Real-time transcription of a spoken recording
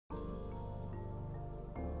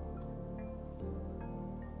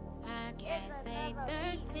podcast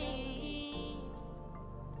 813.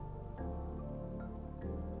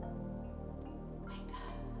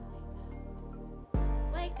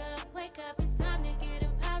 Wake up, it's time to get a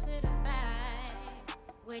positive vibe.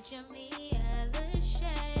 With Jamia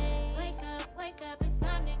Lachey. Wake up, it's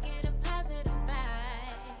time to get a positive vibe.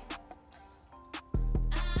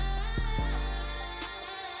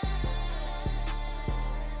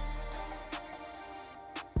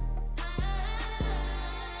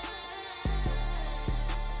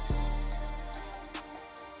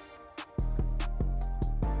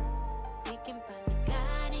 Seeking from the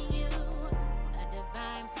God in you, a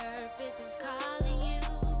divine purpose is calling you.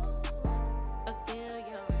 Fulfill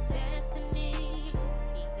your destiny,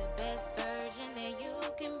 be the best version that you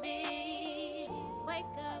can be. Wake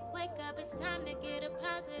up, it's time to get a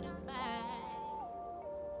positive vibe.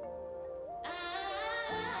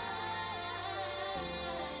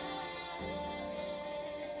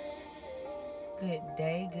 Good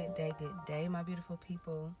day, my beautiful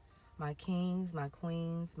people, my kings, my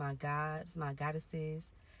queens, my gods, my goddesses.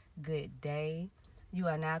 Good day. You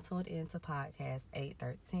are now tuned into podcast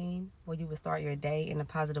 813, where you will start your day in a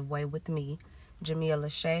positive way with me, Jamia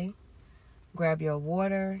Lachey. Grab your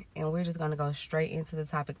water, and we're just going to go straight into the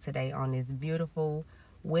topic today on this beautiful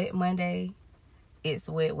wet Monday. It's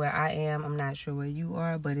wet where I am. I'm not sure where you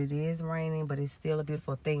are, but it is raining, but it's still a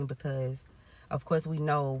beautiful thing because, of course, we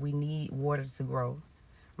know we need water to grow.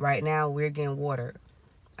 Right now, we're getting water.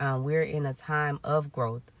 We're in a time of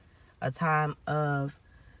growth, a time of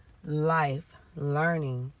life,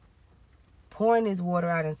 learning, pouring this water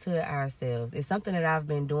out into ourselves. It's something that I've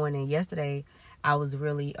been doing, and yesterday I was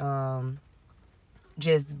really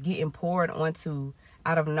just getting poured onto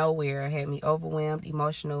out of nowhere. It had me overwhelmed,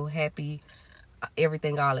 emotional, happy,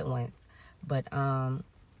 everything all at once. But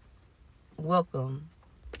welcome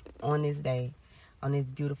on this day, on this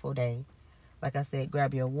beautiful day. Like I said,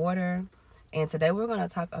 grab your water. And today we're going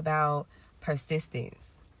to talk about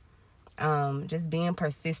persistence. Just being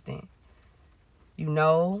persistent. You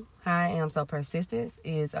know how I am. So persistence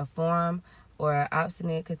is a form or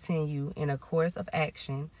obstinate continue in a course of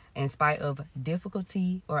action in spite of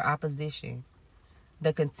difficulty or opposition.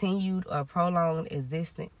 The continued or prolonged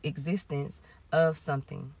existence of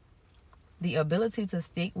something. The ability to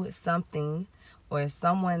stick with something or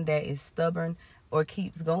someone that is stubborn or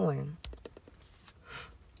keeps going.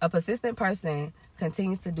 A persistent person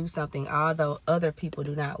continues to do something although other people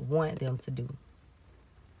do not want them to do.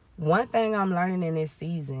 One thing I'm learning in this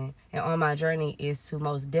season and on my journey is to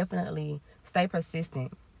most definitely stay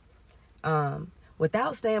persistent.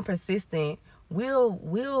 Without staying persistent,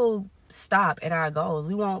 we'll stop at our goals.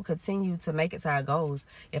 We won't continue to make it to our goals.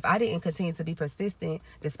 If I didn't continue to be persistent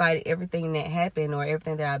despite everything that happened or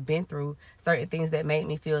everything that I've been through, certain things that made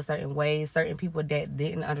me feel certain ways, certain people that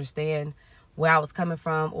didn't understand where I was coming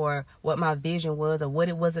from or what my vision was or what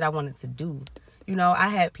it was that I wanted to do. You know, I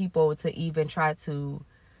had people to even try to,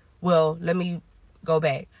 well, let me go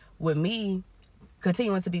back. With me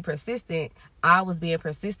continuing to be persistent, I was being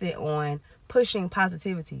persistent on pushing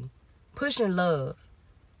positivity, pushing love,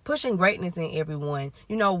 pushing greatness in everyone,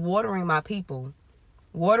 you know, watering my people,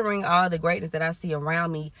 watering all the greatness that I see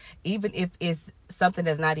around me, even if it's something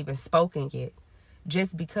that's not even spoken yet,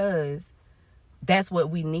 just because that's what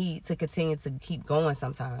we need to continue to keep going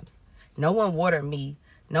sometimes. No one watered me.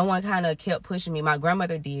 No one kind of kept pushing me. My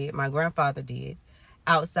grandmother did. My grandfather did.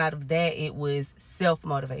 Outside of that, it was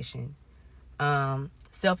self-motivation,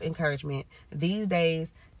 self-encouragement. These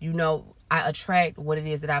days, you know, I attract what it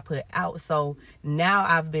is that I put out. So now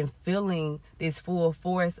I've been feeling this full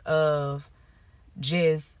force of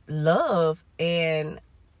just love and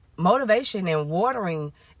motivation and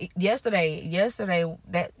watering. Yesterday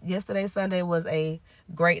Sunday was a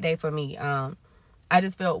great day for me. I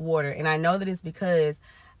just felt water, and I know that it's because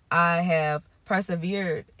I have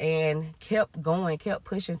persevered and kept going, kept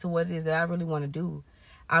pushing to what it is that I really want to do.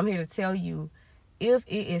 I'm here to tell you, if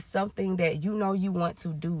it is something that you know you want to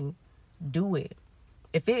do, do it.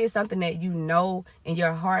 If it is something that you know in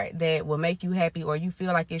your heart that will make you happy or you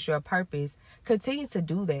feel like it's your purpose, continue to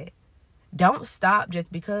do that. Don't stop just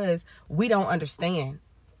because we don't understand.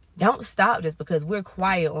 Don't stop just because we're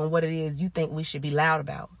quiet on what it is you think we should be loud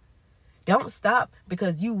about. Don't stop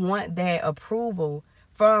because you want that approval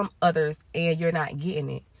from others and you're not getting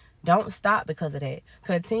it. Don't stop because of that.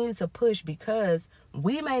 Continue to push, because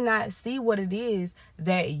we may not see what it is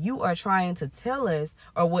that you are trying to tell us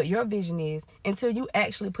or what your vision is until you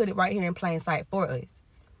actually put it right here in plain sight for us.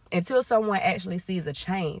 Until someone actually sees a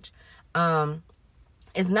change.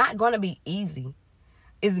 It's not going to be easy.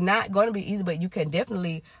 It's not going to be easy, but you can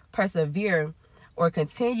definitely persevere or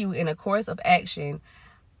continue in a course of action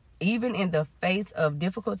even in the face of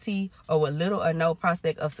difficulty or with little or no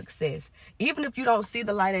prospect of success. Even if you don't see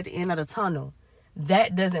the light at the end of the tunnel,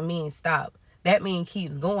 that doesn't mean stop. That means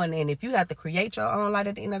keeps going. And if you have to create your own light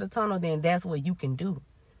at the end of the tunnel, then that's what you can do.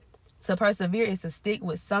 To persevere is to stick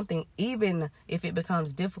with something even if it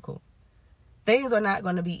becomes difficult. Things are not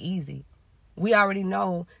going to be easy. We already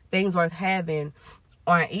know things worth having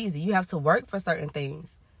aren't easy. You have to work for certain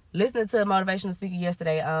things. Listening to a motivational speaker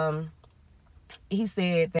yesterday, he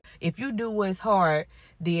said that if you do what's hard,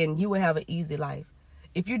 then you will have an easy life.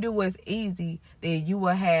 If you do what's easy, then you will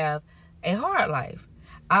have a hard life.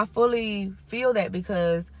 I fully feel that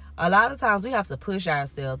because a lot of times we have to push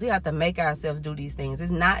ourselves. We have to make ourselves do these things.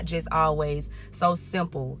 It's not just always so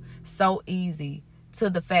simple, so easy, to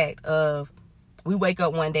the fact of we wake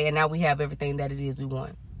up one day and now we have everything that it is we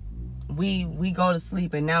want. We go to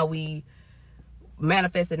sleep and now we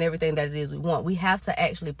manifesting everything that it is we want. We have to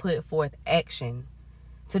actually put forth action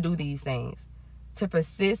to do these things, to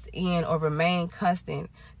persist in or remain constant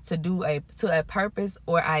to a purpose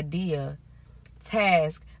or idea,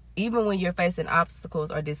 task, even when you're facing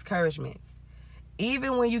obstacles or discouragements.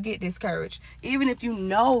 Even when you get discouraged, even if you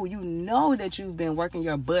know that you've been working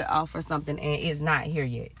your butt off for something and it's not here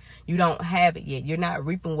yet. You don't have it yet. You're not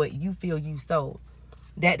reaping what you feel you sowed.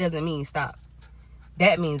 That doesn't mean stop.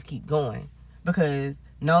 That means keep going. Because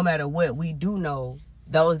no matter what, we do know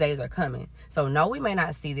those days are coming. So no, we may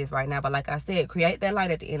not see this right now, but like I said, create that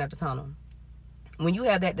light at the end of the tunnel. When you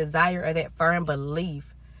have that desire or that firm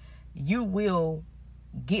belief, you will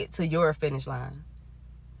get to your finish line.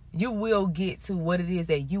 You will get to what it is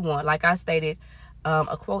that you want. Like I stated,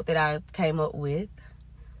 a quote that I came up with,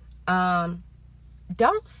 don't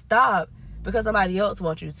stop because somebody else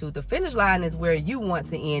wants you to. The finish line is where you want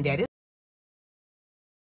to end at.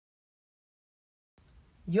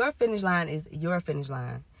 Your finish line is your finish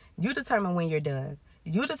line. You determine when you're done.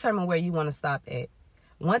 You determine where you want to stop at.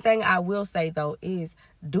 One thing I will say, though, is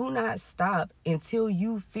do not stop until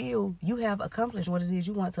you feel you have accomplished what it is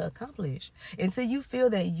you want to accomplish. Until you feel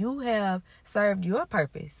that you have served your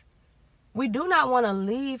purpose. We do not want to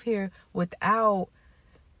leave here without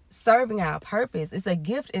serving our purpose. It's a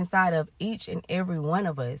gift inside of each and every one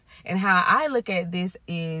of us. And how I look at this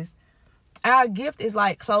is our gift is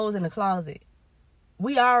like clothes in the closet.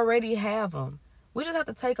 We already have them. We just have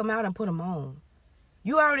to take them out and put them on.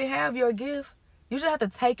 You already have your gift. You just have to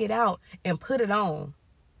take it out and put it on.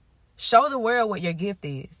 Show the world what your gift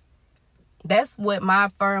is. That's what my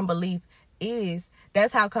firm belief is.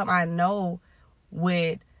 That's how come I know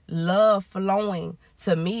with love flowing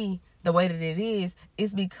to me the way that it is.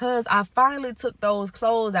 It's because I finally took those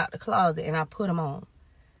clothes out the closet and I put them on.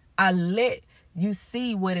 I let you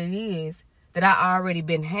see what it is that I already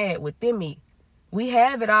been had within me. We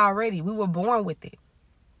have it already. We were born with it.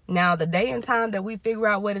 Now, the day and time that we figure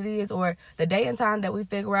out what it is, or the day and time that we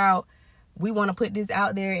figure out we want to put this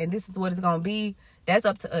out there and this is what it's going to be, that's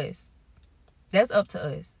up to us. That's up to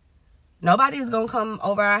us. Nobody is going to come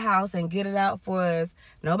over our house and get it out for us.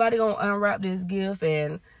 Nobody going to unwrap this gift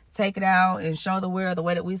and take it out and show the world the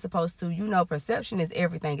way that we're supposed to. You know, perception is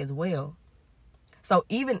everything as well. So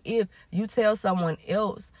even if you tell someone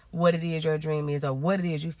else what it is your dream is or what it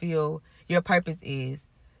is you feel your purpose is,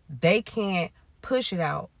 they can't push it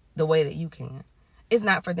out the way that you can. It's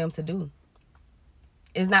not for them to do.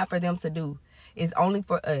 It's not for them to do. It's only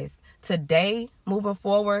for us. Today, moving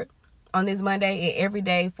forward on this Monday and every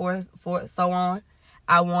day for so on,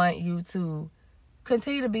 I want you to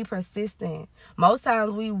continue to be persistent. Most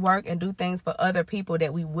times we work and do things for other people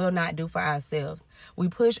that we will not do for ourselves. We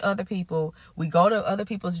push other people. We go to other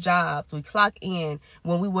people's jobs. We clock in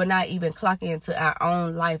when we will not even clock into our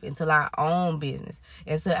own life, into our own business,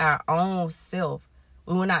 into our own self.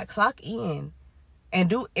 We will not clock in and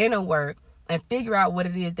do inner work and figure out what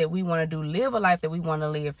it is that we want to do. Live a life that we want to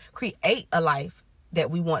live. Create a life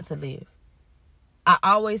that we want to live. I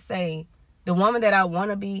always say the woman that I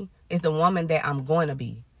want to be is the woman that I'm going to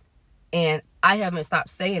be. And I haven't stopped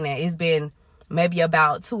saying that. It's been maybe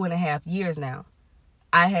about 2.5 years now.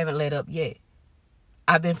 I haven't let up yet.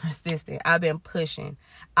 I've been persistent. I've been pushing.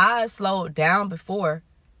 I've slowed down before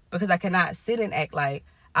because I cannot sit and act like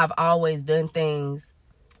I've always done things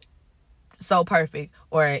so perfect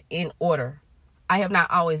or in order. I have not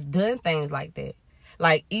always done things like that.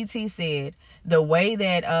 Like E.T. said, the way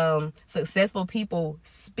that successful people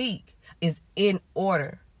speak is in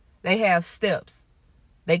order. They have steps.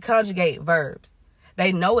 They conjugate verbs.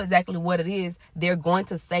 They know exactly what it is they're going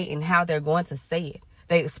to say and how they're going to say it.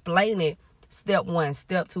 They explain it. Step 1,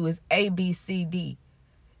 step 2 is A, B, C, D.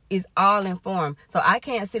 It's all informed. So I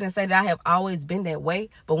can't sit and say that I have always been that way.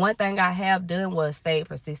 But one thing I have done was stay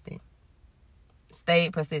persistent.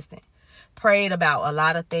 Stayed persistent. Prayed about a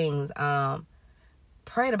lot of things.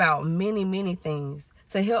 Prayed about many, many things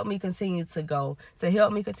to help me continue to go, to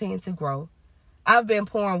help me continue to grow. I've been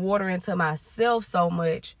pouring water into myself so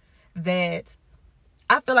much that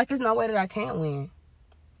I feel like there's no way that I can't win.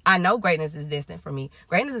 I know greatness is destined for me.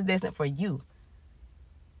 Greatness is destined for you.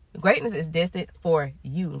 Greatness is destined for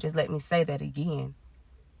you. Just let me say that again.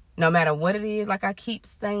 No matter what it is, like I keep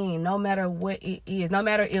saying, no matter what it is, no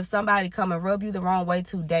matter if somebody come and rub you the wrong way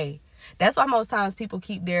today. That's why most times people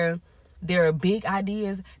keep their big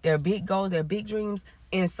ideas, their big goals, their big dreams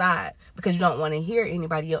inside, because you don't want to hear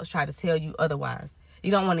anybody else try to tell you otherwise.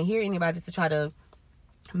 You don't want to hear anybody to try to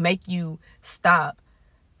make you stop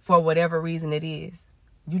for whatever reason it is.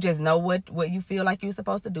 You just know what you feel like you're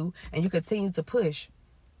supposed to do, and you continue to push.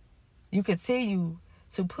 You continue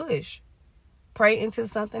to push. Pray until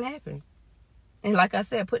something happens. And like I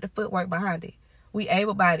said, put the footwork behind it. We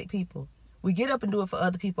able-bodied people. We get up and do it for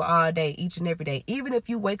other people all day, each and every day. Even if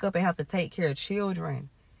you wake up and have to take care of children,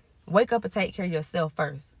 wake up and take care of yourself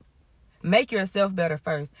first. Make yourself better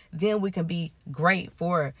first. Then we can be great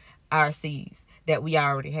for our seeds that we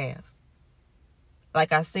already have.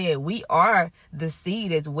 Like I said, we are the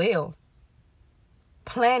seed as well.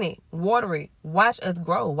 Plant it, water it, watch us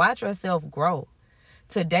grow. Watch yourself grow.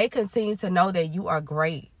 Today, continue to know that you are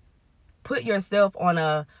great. Put yourself on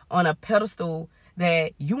a pedestal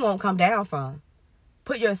that you won't come down from.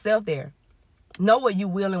 Put yourself there. Know what you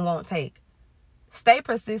will and won't take. Stay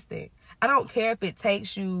persistent. I don't care if it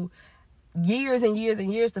takes you years and years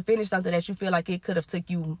and years to finish something that you feel like it could have took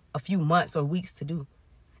you a few months or weeks to do.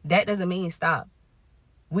 That doesn't mean stop.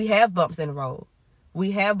 We have bumps in the road.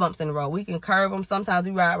 We have bumps in the road. We can curve them. Sometimes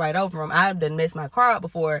we ride right over them. I've done messed my car up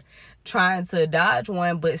before trying to dodge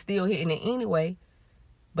one, but still hitting it anyway.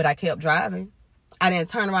 But I kept driving. I didn't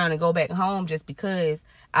turn around and go back home just because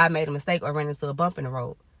I made a mistake or ran into a bump in the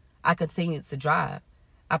road. I continued to drive.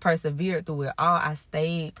 I persevered through it all. I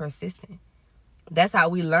stayed persistent. That's how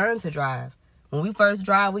we learn to drive. When we first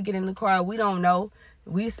drive, we get in the car, we don't know.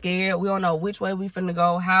 We scared. We don't know which way we finna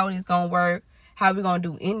go, how it's gonna work, how we gonna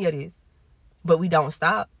do any of this. But we don't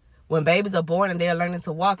stop. When babies are born and they're learning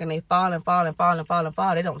to walk and they fall,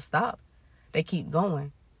 they don't stop. They keep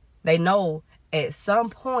going. They know at some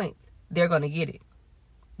point they're going to get it.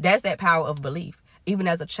 That's that power of belief. Even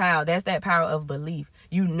as a child, that's that power of belief.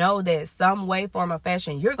 You know that some way, form, or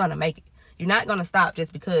fashion, you're going to make it. You're not going to stop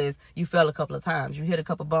just because you fell a couple of times. You hit a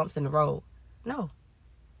couple bumps in the road. No.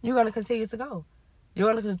 You're going to continue to go.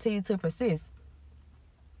 You're going to continue to persist.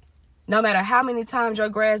 No matter how many times your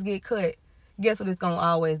grass get cut, guess what it's going to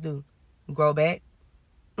always do? Grow back.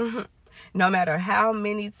 No matter how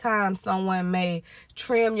many times someone may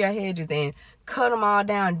trim your hedges and cut them all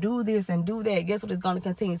down, do this and do that, guess what it's going to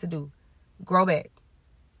continue to do? Grow back.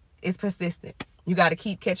 It's persistent. You got to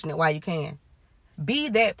keep catching it while you can. Be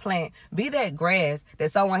that plant. Be that grass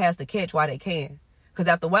that someone has to catch while they can. Because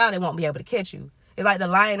after a while, they won't be able to catch you. It's like the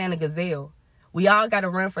lion and the gazelle. We all got to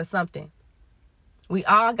run for something. We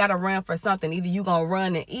all got to run for something. Either you going to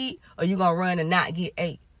run and eat or you going to run and not get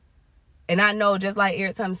ate. And I know, just like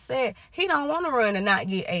Eric Thomas said, he don't want to run and not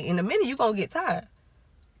get ate. In a minute, you're going to get tired.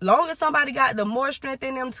 Long as somebody got the more strength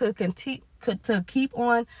in them to keep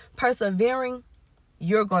on persevering,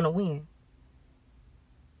 you're going to win.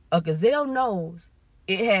 A gazelle knows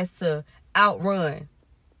it has to outrun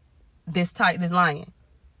this lion.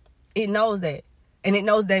 It knows that. And it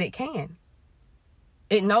knows that it can.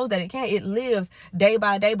 It knows that it can. It lives day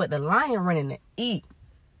by day, but the lion running to eat.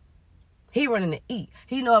 He running to eat.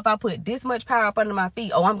 He know if I put this much power up under my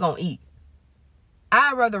feet, I'm going to eat.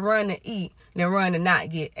 I'd rather run to eat than run to not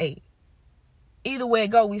get ate. Either way it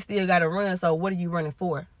go, we still got to run. So what are you running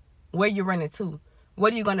for? Where you running to?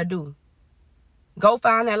 What are you going to do? Go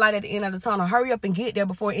find that light at the end of the tunnel. Hurry up and get there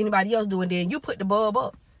before anybody else do. And then you put the bulb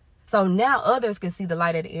up. So now others can see the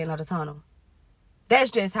light at the end of the tunnel.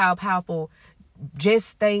 That's just how powerful just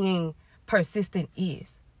staying persistent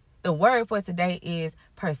is. The word for today is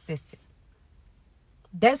persistence.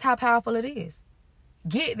 That's how powerful it is.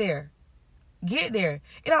 Get there. Get there.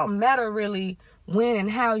 It don't matter really when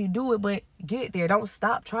and how you do it, but get there. Don't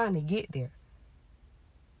stop trying to get there.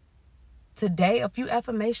 Today, a few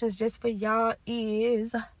affirmations just for y'all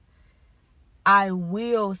is, I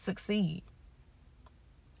will succeed.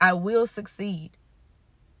 I will succeed.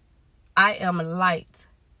 I am light.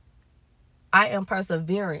 I am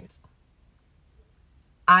perseverance.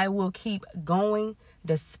 I will keep going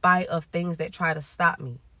despite of things that try to stop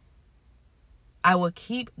me. I will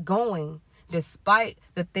keep going despite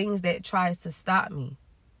the things that tries to stop me.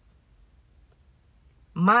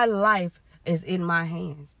 My life is in my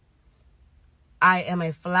hands. I am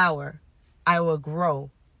a flower. I will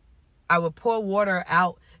grow. I will pour water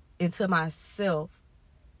out into myself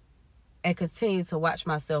and continue to watch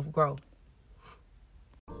myself grow.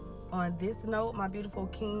 On this note, my beautiful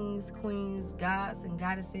kings, queens, gods, and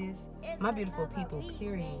goddesses, my beautiful people,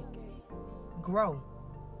 period, grow.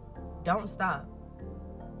 Don't stop.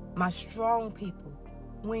 My strong people,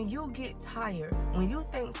 when you get tired, when you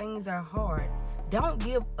think things are hard, don't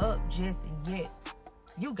give up just yet.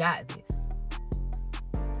 You got this.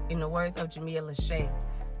 In the words of Jamia Lachey,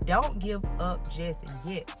 don't give up just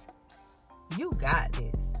yet. You got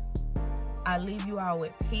this. I leave you all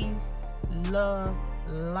with peace, love,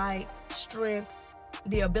 light, strength,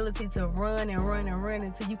 the ability to run and run and run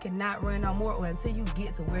until you cannot run no more, or until you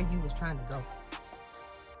get to where you was trying to go.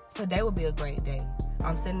 Today will be a great day.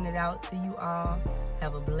 I'm sending it out to you all.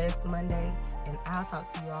 Have a blessed Monday, and I'll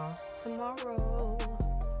talk to you all tomorrow.